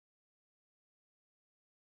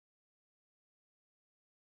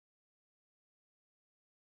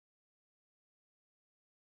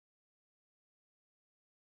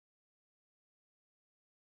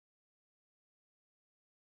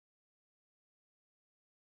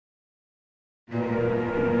A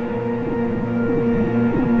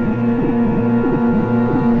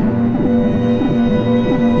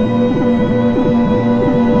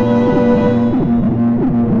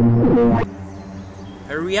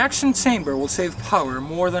reaction chamber will save power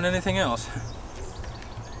more than anything else.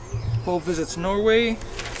 Poe visits Norway,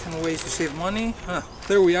 10 ways to save money.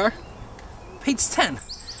 There we are. Page 10.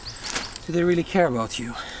 Do they really care about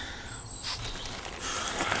you?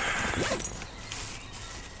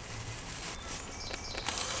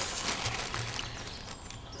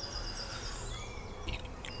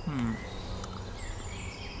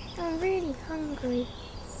 I'm really hungry.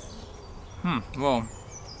 Well,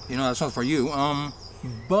 you know that's not for you.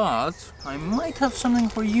 But I might have something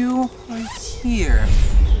for you right here.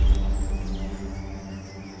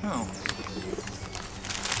 Oh.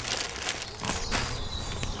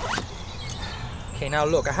 Okay, now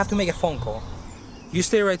look, I have to make a phone call. You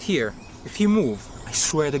stay right here. If you move, I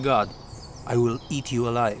swear to God, I will eat you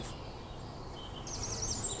alive.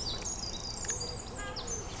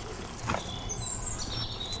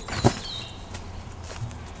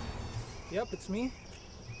 Yep, it's me.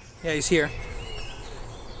 Yeah, he's here.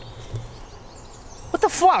 What the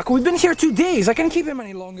fuck? We've been here 2 days. I can't keep him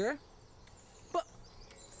any longer. But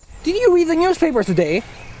did you read the newspaper today?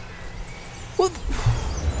 Well,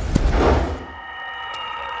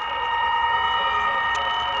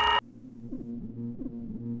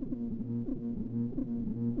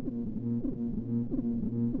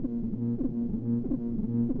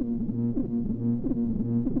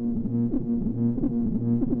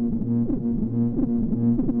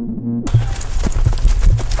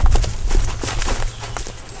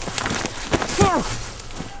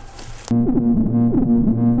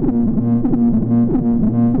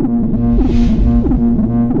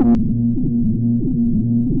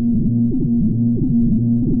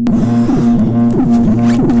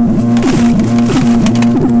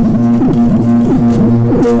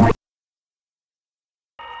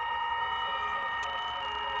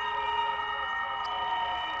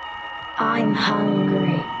 I'm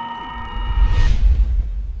hungry.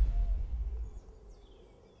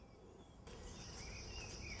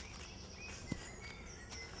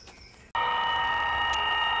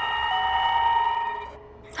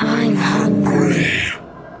 I'm hungry.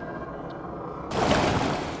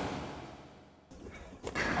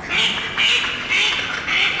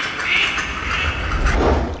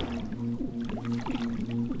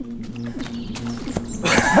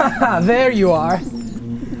 there you are.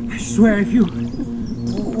 I swear if you...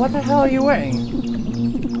 What the hell are you wearing?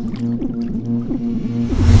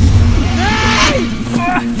 Hey!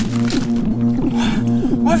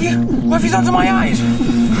 What have you done to my eyes?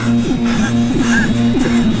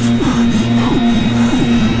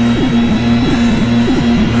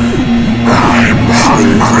 I'm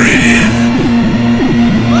hungry.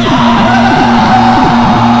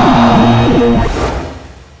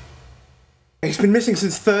 He's been missing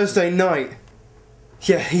since Thursday night.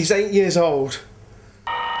 Yeah, he's 8 years old.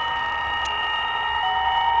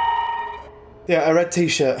 Yeah, a red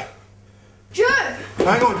t-shirt. Joe!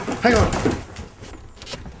 Hang on.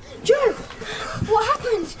 Joe! What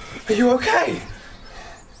happened? Are you okay?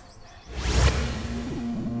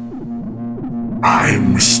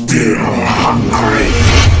 I'm still hungry.